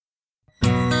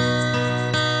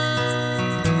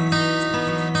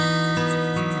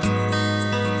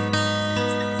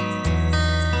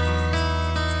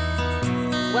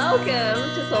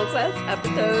Soul Quest,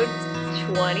 episode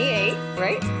 28,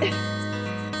 right?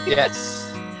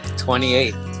 Yes,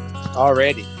 28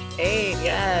 already.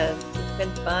 Yes. It's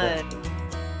been fun.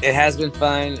 It has been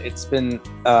fun. It's been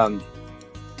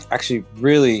actually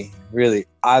really,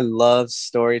 I love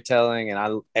storytelling,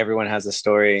 and everyone has a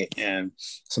story, and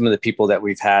some of the people that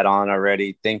we've had on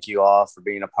already, thank you all for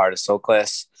being a part of Soul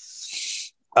Quest.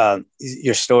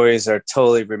 Your stories are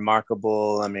totally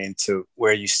remarkable. I mean, to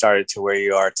where you started to where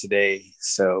you are today.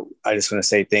 So I just want to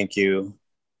say thank you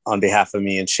on behalf of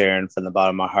me and Sharon from the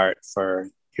bottom of my heart for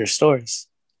your stories.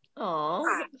 Oh,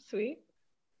 sweet.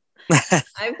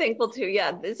 I'm thankful too.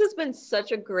 Yeah, this has been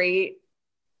such a great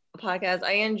podcast.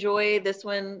 I enjoy this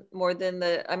one more than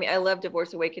I love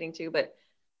Divorce Awakening too, but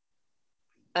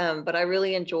I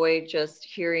really enjoy just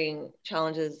hearing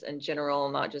challenges in general,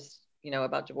 not just,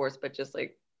 about divorce, but just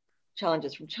like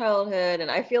challenges from childhood. And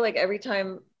I feel like every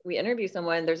time we interview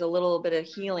someone, there's a little bit of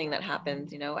healing that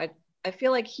happens. I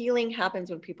feel like healing happens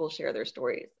when people share their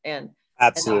stories and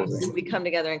Absolutely. we come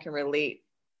together and can relate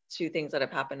to things that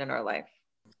have happened in our life.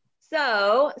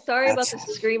 So sorry about the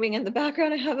screaming in the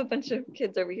background. I have a bunch of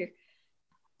kids over here.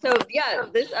 So yeah,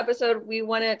 this episode, we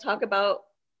want to talk about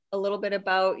a little bit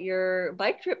about your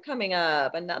bike trip coming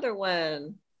up, another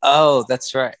one. Oh,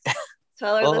 that's right.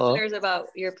 Tell our listeners about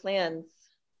your plans.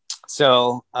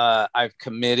 So I've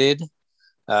committed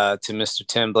to Mr.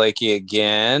 Tim Blakey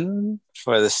again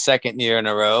for the second year in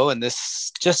a row. And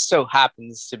this just so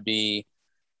happens to be,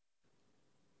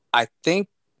 I think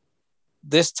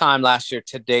this time last year,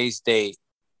 today's date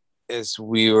is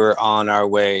we were on our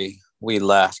way. We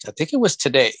left, I think it was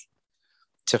today,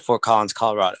 to Fort Collins,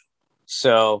 Colorado.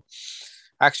 So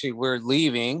actually we're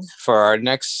leaving for our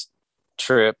next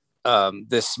trip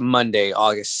this Monday,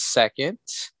 August 2nd.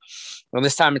 Well,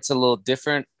 this time it's a little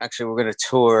different. Actually, we're going to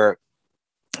tour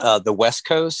the West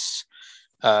Coast.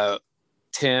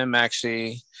 Tim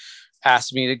actually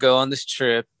asked me to go on this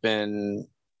trip, and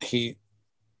he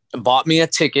bought me a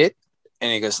ticket.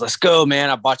 And he goes, "Let's go, man.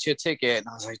 I bought you a ticket." And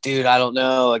I was like, "Dude, I don't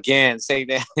know." Again, say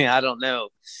that. I don't know.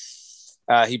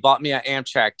 He bought me an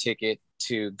Amtrak ticket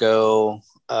to go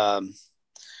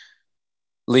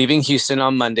leaving Houston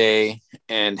on Monday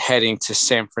and heading to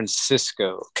San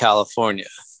Francisco, California.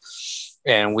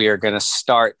 And we are going to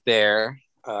start there.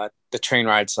 The train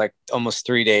ride's like almost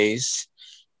 3 days.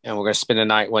 And we're going to spend the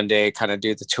night one day, kind of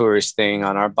do the tourist thing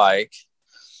on our bike.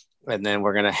 And then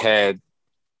we're going to head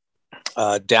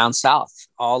down south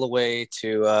all the way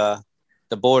to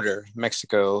the border,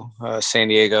 Mexico, San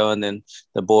Diego, and then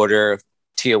the border of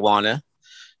Tijuana.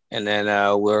 And then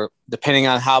we're, depending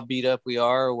on how beat up we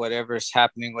are or whatever is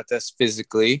happening with us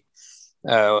physically,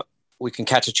 we can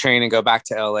catch a train and go back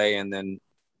to LA. And then,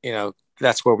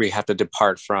 that's where we have to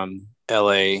depart from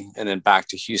LA and then back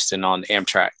to Houston on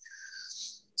Amtrak.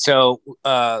 So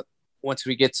once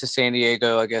we get to San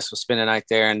Diego, I guess we'll spend a night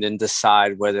there and then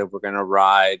decide whether we're going to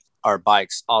ride our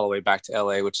bikes all the way back to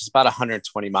LA, which is about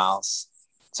 120 miles.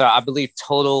 So I believe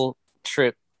total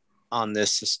trip on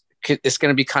this it's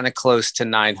going to be kind of close to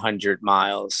 900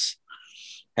 miles,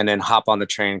 and then hop on the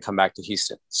train and come back to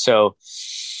Houston. So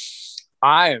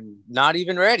I am not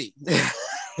even ready.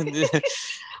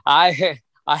 I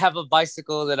have a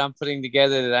bicycle that I'm putting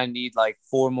together that I need like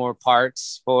 4 more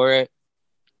parts for it.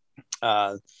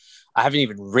 I haven't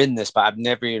even ridden this bike. I've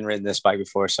never even ridden this bike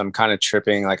before. So I'm kind of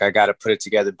tripping. Like I got to put it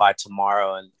together by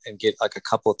tomorrow and get like a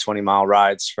couple of 20-mile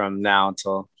rides from now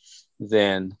until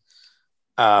then.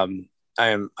 I'm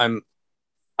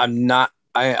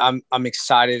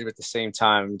excited, but at the same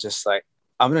time, just like,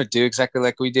 I'm going to do exactly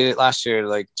like we did it last year.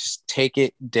 Like just take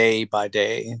it day by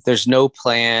day. There's no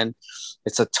plan.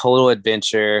 It's a total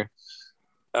adventure.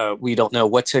 We don't know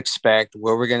what to expect,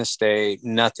 where we're going to stay,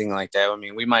 nothing like that. I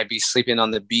mean, we might be sleeping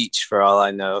on the beach for all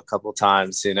I know a couple of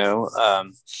times,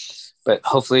 but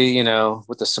hopefully,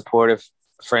 with the support of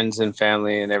friends and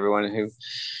family and everyone who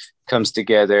comes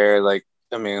together, like,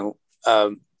 I mean,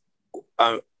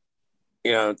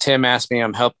 Tim asked me, I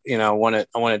want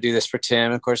to do this for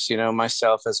Tim, of course,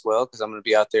 myself as well, because I'm going to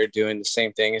be out there doing the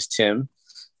same thing as Tim.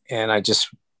 And I just,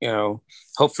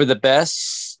 hope for the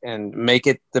best and make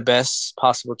it the best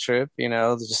possible trip,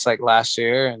 just like last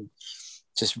year, and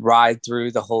just ride through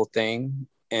the whole thing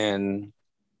and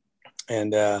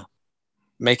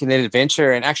make an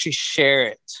adventure and actually share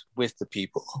it with the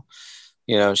people.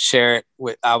 Share it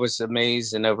with, I was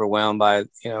amazed and overwhelmed by,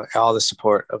 all the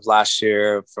support of last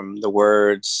year, from the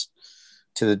words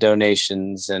to the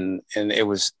donations. And it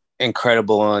was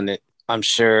incredible. And I'm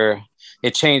sure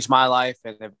it changed my life.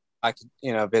 And if I could,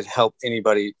 if it helped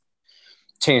anybody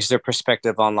change their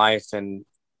perspective on life and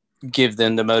give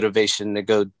them the motivation to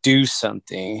go do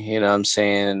something,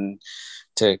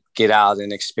 to to get out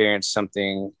and experience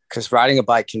something, because riding a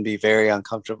bike can be very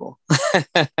uncomfortable.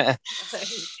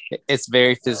 It's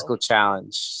very physical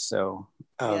challenge. So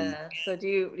yeah. So do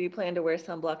you plan to wear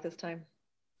sunblock this time?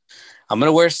 I'm going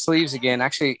to wear sleeves again.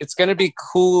 Actually, it's going to be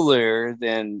cooler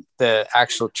than the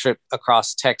actual trip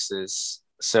across Texas.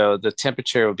 So the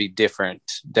temperature will be different,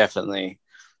 definitely.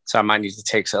 So I might need to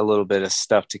take a little bit of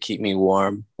stuff to keep me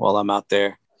warm while I'm out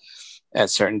there at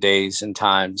certain days and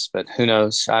times. But who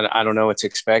knows? I don't know what to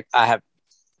expect. I have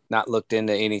not looked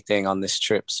into anything on this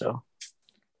trip. So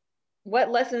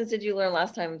what lessons did you learn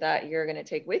last time that you're going to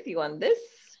take with you on this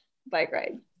bike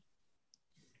ride?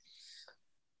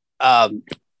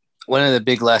 One of the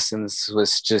big lessons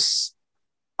was just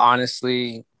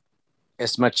honestly,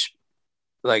 as much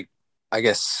like, I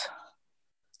guess,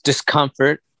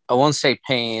 discomfort. I won't say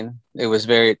pain. It was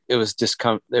very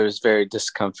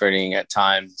discomforting at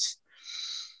times.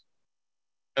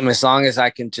 And as long as I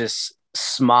can just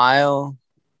smile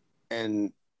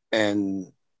and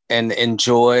and and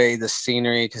enjoy the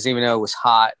scenery, because even though it was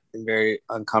hot and very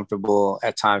uncomfortable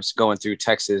at times going through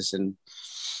Texas, and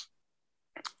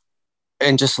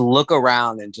just look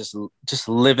around and just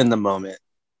live in the moment.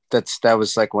 That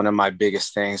was like one of my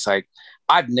biggest things. Like,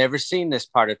 I've never seen this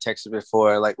part of Texas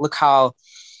before. Like, look how,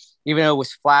 even though it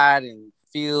was flat and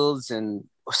fields and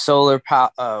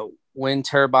wind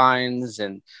turbines,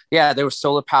 and yeah, there was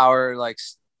solar power like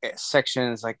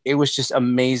sections. Like, it was just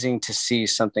amazing to see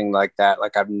something like that.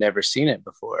 Like, I've never seen it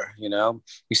before. You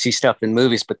see stuff in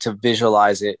movies, but to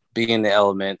visualize it, be in the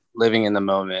element, living in the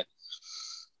moment,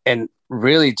 and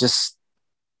really just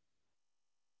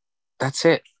that's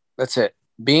it.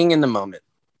 Being in the moment,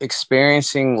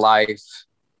 experiencing life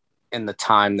in the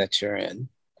time that you're in.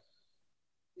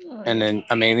 And then,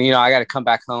 I mean, I got to come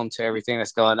back home to everything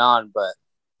that's going on, but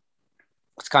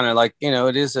it's kind of like,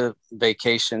 it is a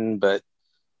vacation,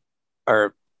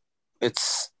 or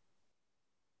it's,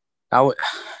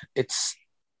 it's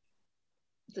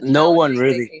no one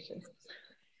really,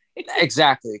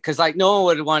 exactly. Cause like no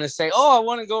one would want to say, oh, I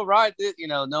want to go ride this.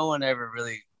 No one ever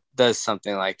really does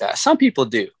something like that. Some people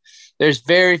do. There's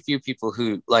very few people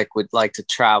who would like to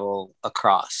travel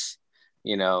across,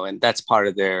 and that's part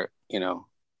of their,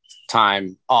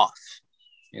 time off.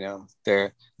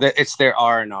 It's their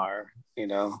R&R,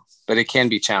 but it can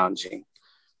be challenging.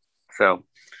 So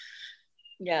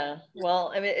yeah,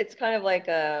 well, I mean, it's kind of like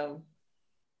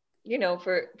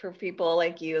for people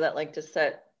like you that like to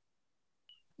set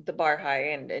the bar high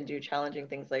and do challenging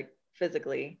things like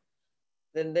physically,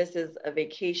 then this is a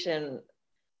vacation.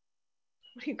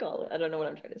 What do you call it? I don't know what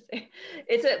I'm trying to say.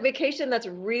 It's a vacation that's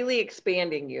really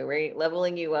expanding you, right?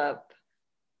 Leveling you up.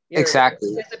 You're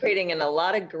exactly participating in a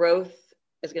lot of growth.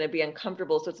 Is going to be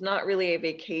uncomfortable. So it's not really a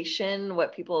vacation,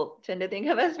 what people tend to think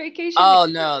of as vacation. Oh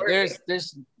no,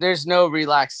 there's no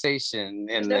relaxation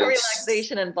in There's no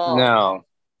relaxation involved. No.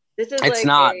 This is it's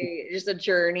not just a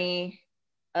journey.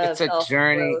 It's a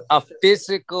journey, a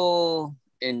physical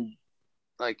and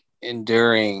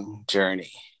enduring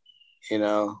journey.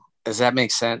 Does that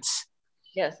make sense?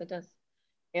 Yes, it does.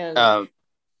 And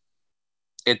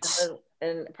it's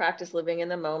and practice living in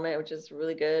the moment, which is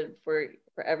really good for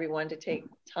everyone to take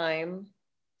time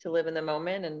to live in the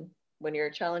moment. And when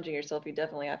you're challenging yourself, you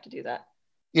definitely have to do that.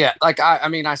 Yeah, I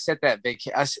mean, I said that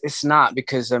it's not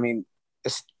because we're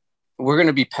going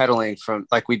to be pedaling from,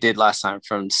 like we did last time,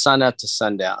 from sun up to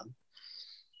sundown.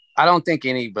 I don't think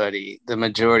the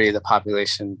majority of the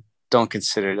population, don't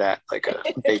consider that like a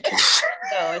vacation.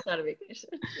 No, it's not a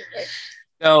vacation. Right.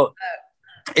 So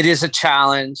it is a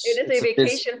challenge. It is a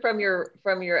vacation from your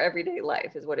everyday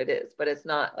life is what it is, but it's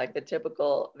not like the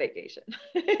typical vacation.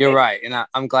 You're right. And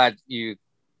I'm glad you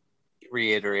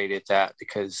reiterated that,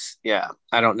 because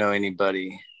I don't know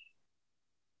anybody.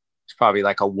 It's probably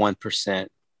like a 1%,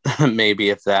 maybe,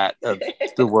 if that, of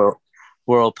the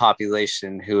world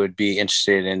population who would be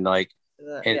interested in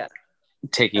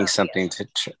taking something to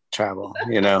travel,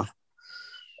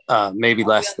 maybe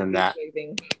less than that.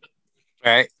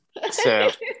 Right. So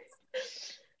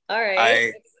all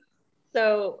right.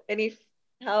 So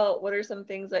what are some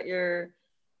things that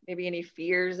maybe any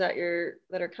fears that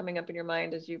are coming up in your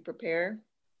mind as you prepare?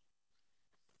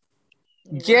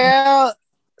 Yeah,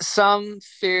 some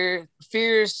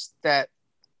fears that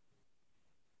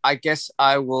I guess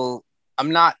I'm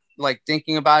not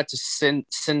thinking about, to send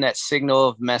that signal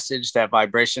of message, that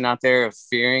vibration out there of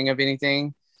fearing of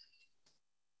anything.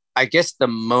 I guess the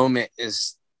moment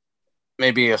is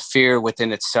maybe a fear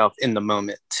within itself in the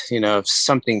moment. If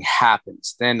something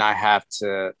happens, then I have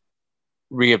to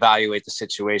reevaluate the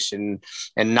situation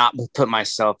and not put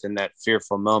myself in that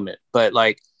fearful moment. But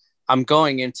I'm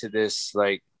going into this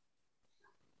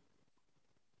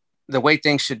the way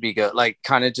things should be go, like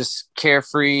kind of just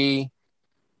carefree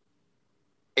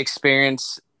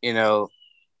experience, the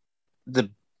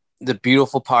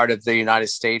beautiful part of the United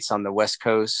States on the West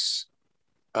Coast,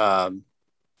 the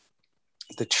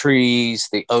trees,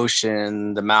 the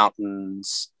ocean, the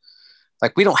mountains.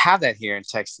 Like we don't have that here in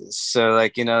Texas. So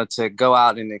like, to go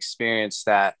out and experience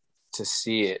that, to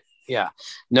see it. Yeah.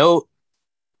 No,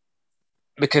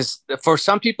 because for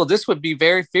some people, this would be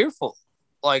very fearful.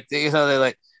 Like, they're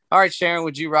like, all right, Sharon,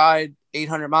 would you ride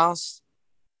 800 miles?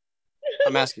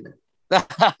 I'm asking you.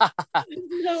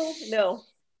 No.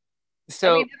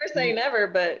 So, I mean, never say never,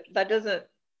 but that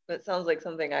sounds like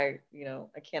something I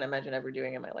can't imagine ever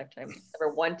doing in my lifetime, ever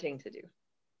wanting to do.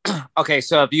 Okay,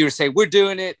 so if you were to say, we're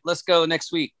doing it, let's go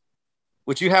next week,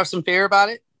 would you have some fear about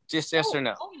it? Just yes or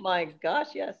no? Oh my gosh,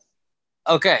 yes.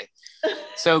 Okay.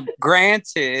 So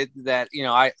granted that,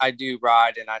 I do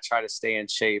ride and I try to stay in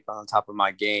shape on top of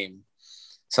my game.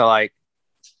 So like,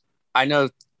 I know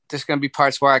there's going to be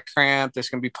parts where I cramp. There's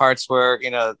going to be parts where,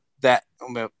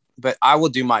 but I will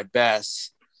do my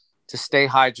best to stay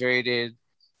hydrated,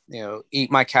 eat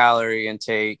my calorie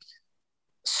intake,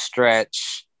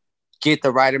 stretch, get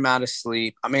the right amount of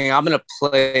sleep. I mean, I'm going to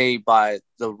play by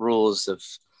the rules of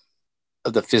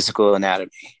the physical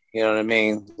anatomy. You know what I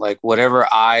mean? Like whatever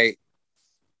I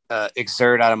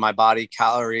exert out of my body,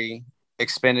 calorie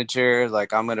expenditure,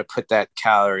 like I'm going to put that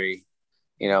calorie,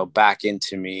 back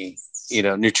into me,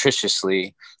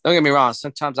 nutritiously. Don't get me wrong.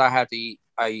 Sometimes I eat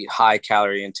high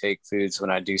calorie intake foods when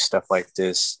I do stuff like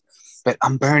this, but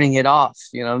I'm burning it off.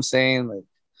 You know what I'm saying? Like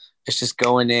it's just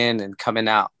going in and coming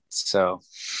out. So,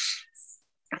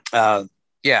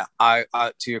 yeah, I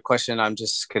to your question, I'm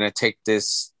just going to take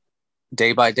this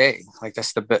day by day. Like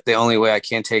that's the only way I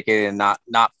can take it and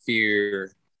not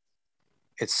fear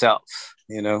itself,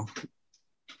 and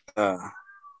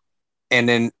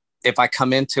then if I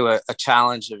come into a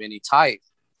challenge of any type,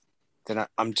 then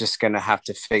I'm just going to have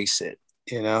to face it,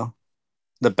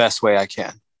 the best way I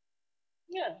can.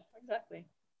 Yeah, exactly.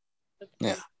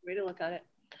 That's a way to look at it.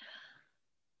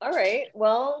 All right.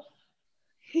 Well,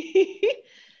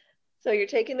 so you're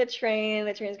taking the train.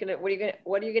 The train's gonna. What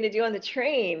are you gonna do on the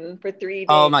train for 3 days?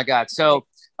 Oh my God! So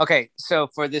okay, so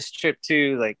for this trip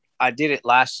too, like I did it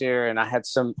last year, and I had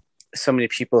so many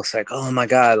people. It's like, oh my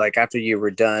God! Like after you were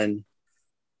done,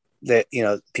 that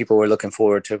people were looking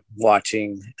forward to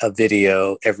watching a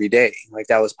video every day. Like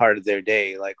that was part of their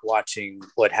day, like watching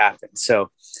what happened.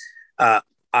 So I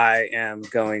am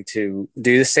going to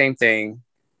do the same thing.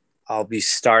 I'll be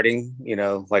starting,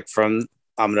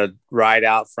 I'm going to ride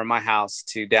out from my house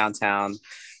to downtown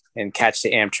and catch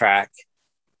the Amtrak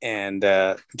and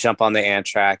jump on the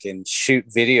Amtrak and shoot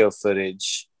video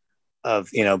footage of,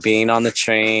 being on the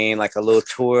train, like a little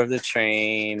tour of the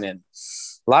train. And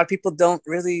a lot of people don't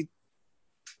really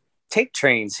take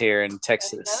trains here in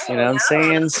Texas. You know what I'm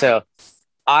saying? So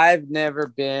I've never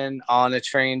been on a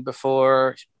train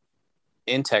before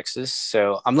in Texas.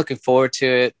 So I'm looking forward to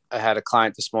it. I had a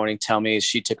client this morning tell me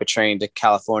she took a train to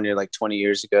California like 20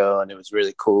 years ago and it was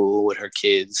really cool with her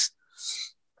kids.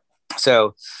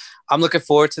 So I'm looking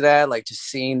forward to that, like just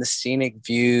seeing the scenic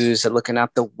views and looking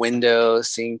out the window,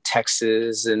 seeing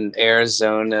Texas and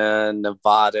Arizona,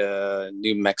 Nevada,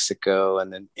 New Mexico,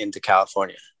 and then into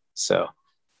California. So,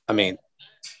 I mean,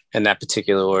 in that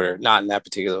particular order, not in that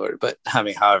particular order, but I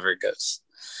mean, however it goes.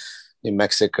 New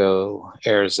Mexico,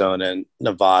 Arizona,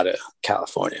 Nevada,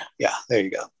 California. Yeah, there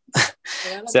you go.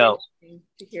 So,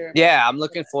 yeah, I'm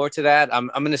looking forward to that. I'm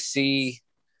going to see.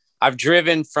 I've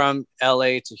driven from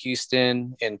LA to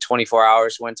Houston in 24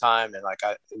 hours one time, and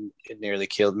it nearly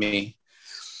killed me.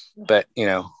 But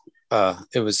it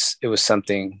was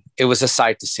something. It was a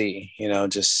sight to see.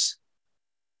 Just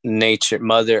nature,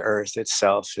 Mother Earth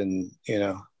itself, and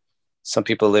some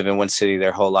people live in one city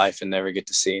their whole life and never get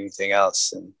to see anything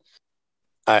else. And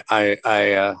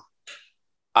I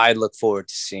look forward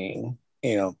to seeing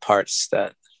parts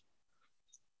that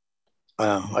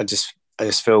I just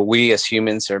feel we as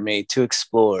humans are made to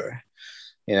explore,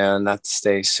 not to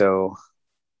stay so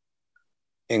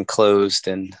enclosed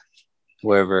and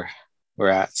wherever we're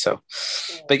at. So,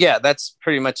 but yeah, that's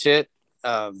pretty much it.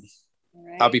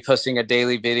 Right. I'll be posting a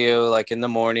daily video like in the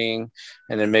morning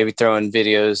and then maybe throwing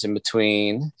videos in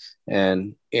between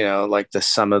and, like the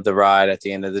sum of the ride at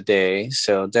the end of the day.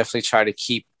 So definitely try to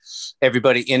keep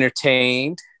everybody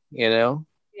entertained, Yeah.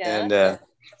 And,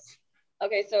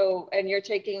 okay. So, and you're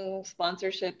taking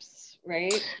sponsorships,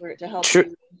 right? To help.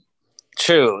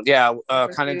 True. Yeah.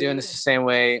 Kind of doing this the same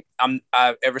way.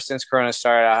 I've ever since Corona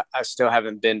started, I still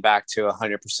haven't been back to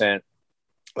 100%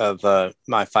 of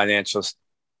my financial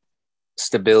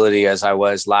stability as I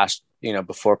was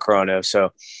before Corona.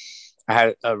 So I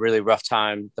had a really rough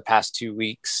time the past 2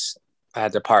 weeks. I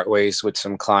had to part ways with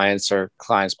some clients, or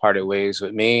clients parted ways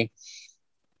with me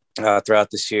throughout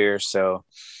this year. So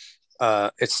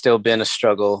it's still been a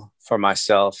struggle for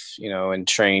myself, in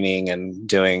training and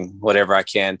doing whatever I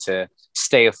can to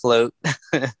stay afloat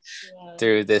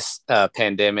through this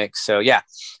pandemic. So yeah,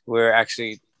 we're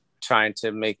actually trying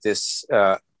to make this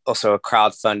also a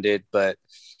crowdfunded, but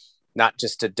not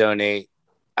just to donate.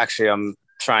 Actually, I'm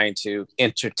trying to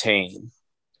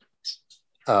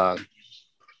uh,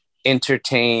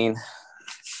 entertain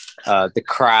the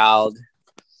crowd,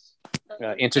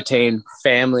 entertain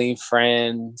family,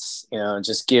 friends,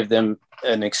 just give them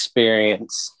an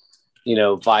experience,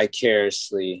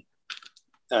 vicariously,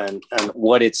 and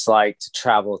what it's like to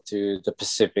travel through the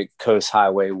Pacific Coast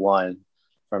Highway 1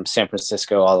 from San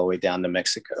Francisco all the way down to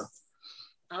Mexico.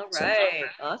 All right.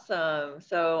 So, awesome.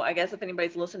 So I guess if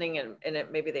anybody's listening and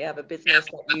maybe they have a business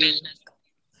that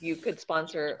you could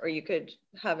sponsor, or you could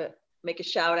have it, make a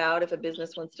shout out if a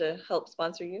business wants to help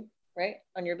sponsor you, right,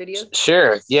 on your videos.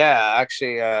 Sure. Yeah,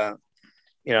 actually,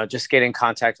 just get in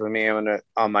contact with me on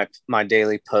my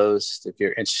daily post. If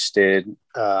you're interested,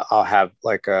 I'll have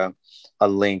like a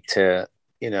link to,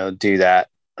 do that,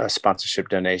 a sponsorship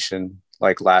donation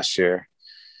like last year.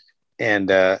 And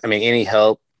any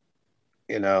help,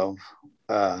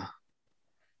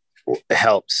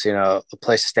 helps, a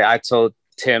place to stay. I told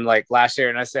Tim like last year,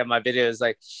 and I said in my video is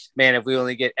like, man, if we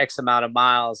only get X amount of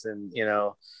miles and,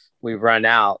 we run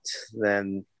out,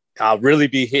 then I'll really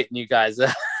be hitting you guys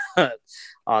up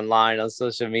online on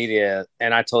social media.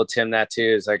 And I told Tim that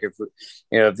too. It's like,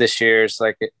 if this year's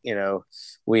like,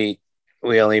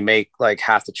 we only make like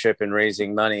half the trip in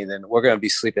raising money, then we're going to be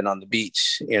sleeping on the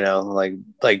beach,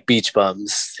 like beach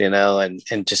bums,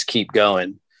 and just keep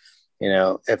going,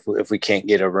 if we can't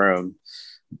get a room.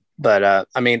 But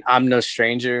I'm no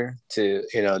stranger to,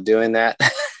 doing that.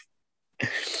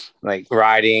 Like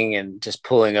riding and just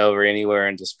pulling over anywhere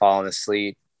and just falling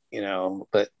asleep,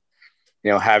 but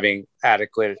having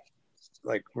adequate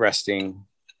like resting.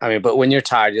 But when you're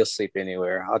tired, you'll sleep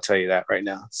anywhere. I'll tell you that right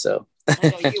now. So I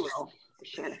know you will, for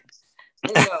sure. And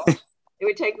it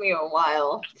would take me a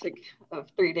while, of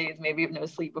 3 days maybe of no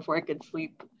sleep before I could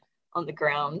sleep on the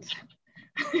ground.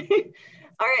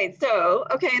 All right. So,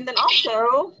 okay. And then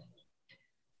also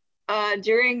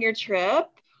during your trip,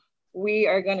 we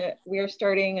are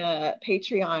starting a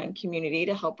Patreon community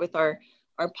to help with our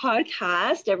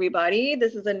podcast, everybody.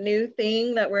 This is a new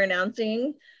thing that we're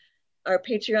announcing. Our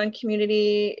Patreon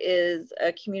community is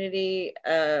a community,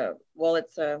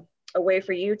 it's a way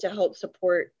for you to help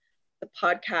support the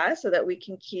podcast so that we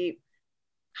can keep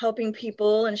helping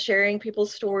people and sharing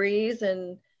people's stories,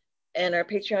 and our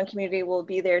Patreon community will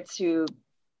be there to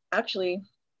actually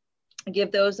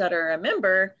give those that are a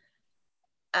member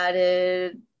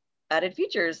added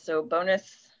features. So bonus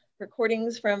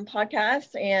recordings from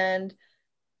podcasts. And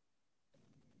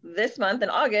this month in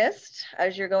August,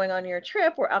 as you're going on your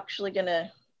trip, we're actually going to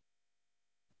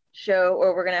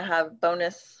we're going to have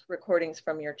bonus recordings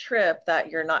from your trip that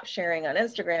you're not sharing on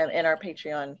Instagram in our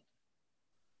Patreon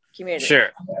community. Sure.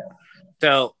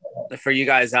 So for you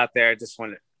guys out there, I just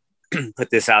want to put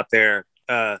this out there.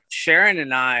 Sharon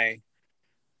and I,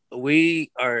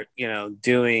 we are,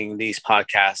 doing these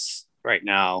podcasts right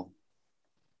now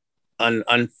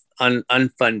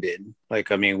unfunded. Like,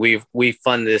 we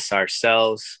fund this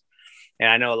ourselves. And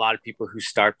I know a lot of people who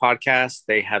start podcasts,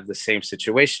 they have the same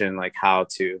situation, like how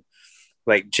to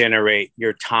like generate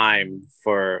your time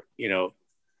for,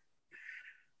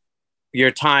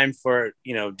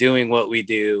 doing what we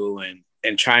do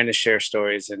and trying to share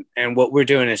stories. And what we're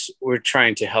doing is we're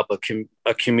trying to help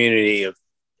a community of,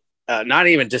 not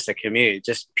even just a community,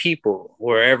 just people,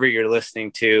 wherever you're listening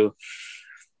to,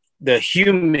 the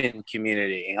human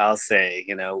community, I'll say,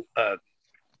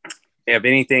 if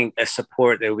anything, a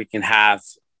support that we can have,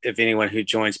 if anyone who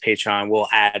joins Patreon, will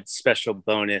add special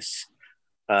bonus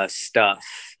stuff,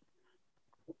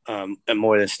 and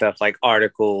more than stuff, like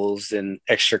articles and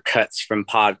extra cuts from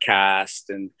podcasts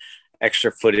and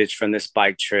extra footage from this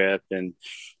bike trip, and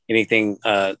anything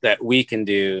that we can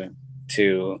do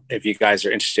to, if you guys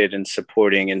are interested in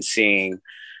supporting and seeing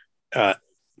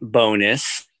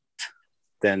bonus,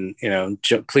 then,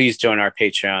 please join our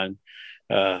Patreon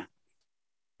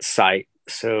site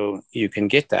so you can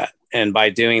get that. And by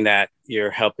doing that,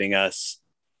 you're helping us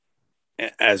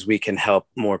as we can help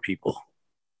more people.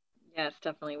 Yes,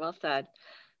 definitely. Well said.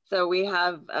 So we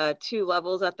have 2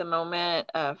 levels at the moment,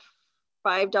 $5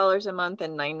 a month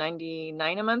and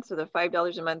 $9.99 a month. So the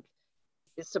 $5 a month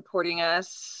is supporting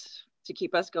us to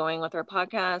keep us going with our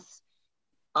podcast.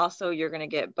 Also, you're going to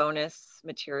get bonus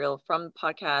material from the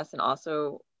podcast, and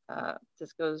also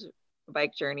Cisco's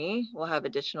bike journey. We'll have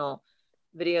additional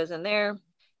videos in there.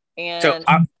 And so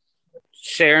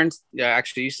Sharon,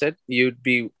 actually, you said you're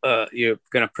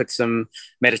gonna put some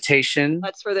meditation.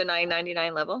 That's for the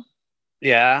 $9.99 level.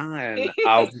 Yeah, and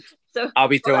I'll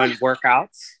be throwing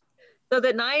workouts. So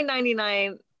the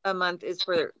 $9.99 a month is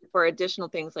for additional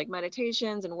things like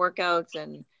meditations and workouts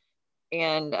and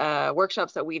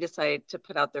workshops that we decide to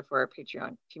put out there for our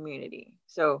Patreon community.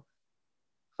 So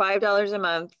 $5 a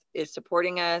month is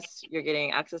supporting us. You're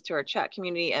getting access to our chat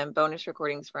community and bonus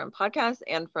recordings from podcasts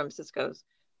and from Cisco's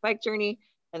bike journey.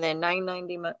 And then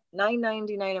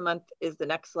 $9.99 a month is the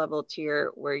next level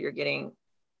tier, where you're getting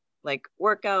like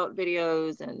workout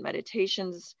videos and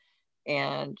meditations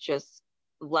and just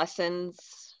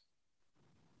lessons,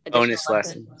 bonus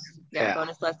lessons. Yeah,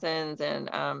 bonus lessons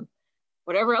and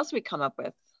whatever else we come up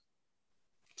with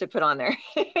to put on there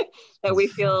that we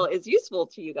feel is useful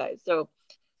to you guys. So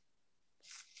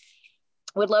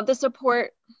would love the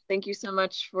support. Thank you so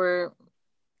much to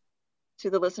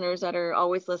the listeners that are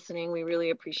always listening. We really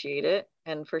appreciate it,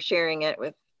 and for sharing it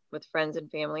with friends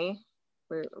and family.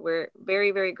 We're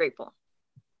very, very grateful.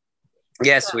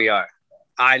 Yes, we are.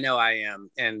 I know I am.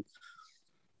 And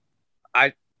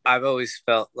I've always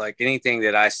felt like anything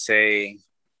that I say,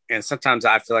 and sometimes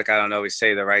I feel like I don't always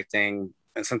say the right thing,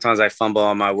 and sometimes I fumble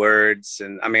on my words.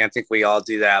 And I mean, I think we all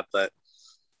do that, but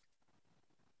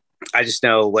I just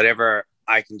know whatever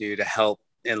I can do to help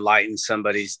enlighten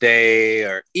somebody's day,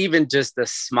 or even just a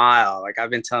smile. Like I've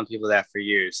been telling people that for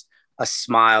years, a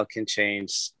smile can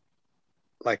change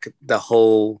like the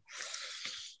whole.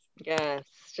 Yes,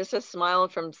 just a smile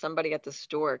from somebody at the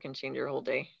store can change your whole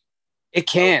day. It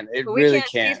can. It really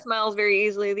can. We see smiles very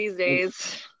easily these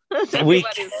days. We,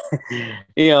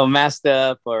 messed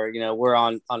up, or we're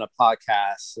on a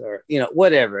podcast, or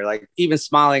whatever. Like even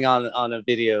smiling on a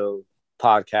video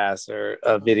podcast or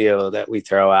a video that we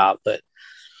throw out. But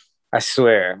I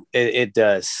swear it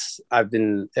does. I've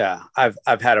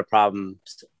had a problem.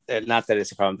 Not that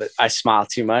it's a problem, but I smile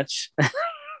too much.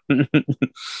 No,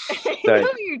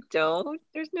 you don't.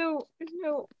 There's no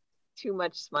too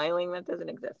much smiling. That doesn't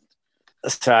exist.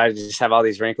 So I just have all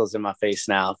these wrinkles in my face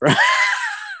now. Me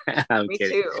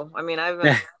kidding. Too. I mean, I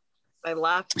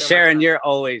laughed. So Sharon, you're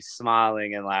always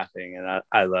smiling and laughing, and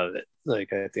I love it.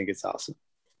 Like I think it's awesome.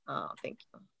 Oh, thank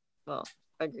you. Well,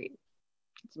 agreed.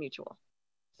 It's mutual.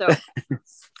 So,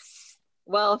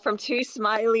 well, from two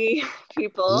smiley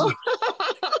people.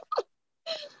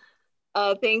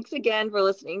 Thanks again for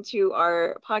listening to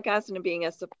our podcast and being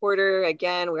a supporter.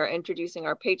 Again, we are introducing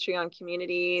our Patreon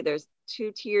community. There's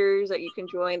 2 tiers that you can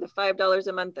join, the $5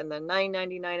 a month and the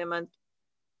 $9.99 a month.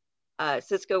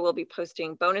 Cisco will be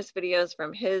posting bonus videos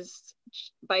from his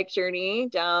bike journey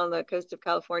down the coast of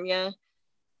California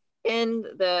in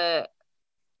the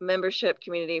membership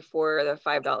community for the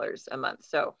 $5 a month.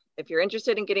 So if you're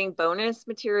interested in getting bonus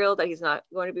material that he's not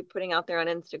going to be putting out there on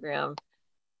Instagram,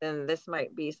 then this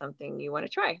might be something you want to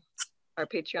try, our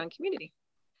Patreon community.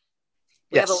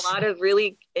 We have a lot of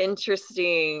really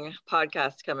interesting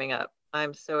podcasts coming up.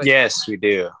 I'm so excited. Yes, we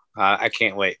do. I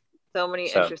can't wait. So many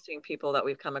interesting people that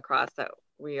we've come across that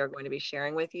we are going to be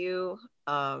sharing with you.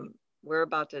 We're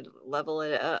about to level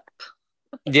it up.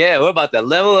 Yeah, we're about to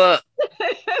level up.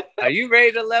 Are you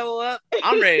ready to level up?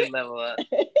 I'm ready to level up.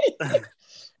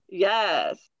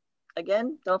 Yes.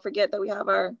 Again, don't forget that we have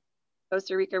our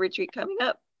Costa Rica retreat coming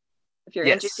up. If you're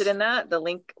interested in that, the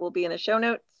link will be in the show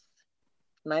notes.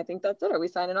 And I think that's it. Are we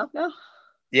signing off now?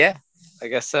 Yeah, I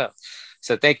guess so.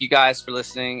 So thank you guys for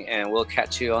listening, and we'll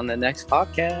catch you on the next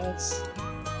podcast.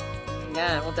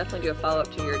 Yeah, we'll definitely do a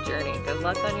follow-up to your journey. Good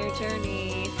luck on your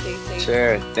journey. Stay safe.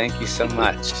 Sure. Thank you so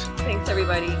much. Thanks,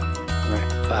 everybody. All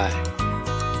right. Bye.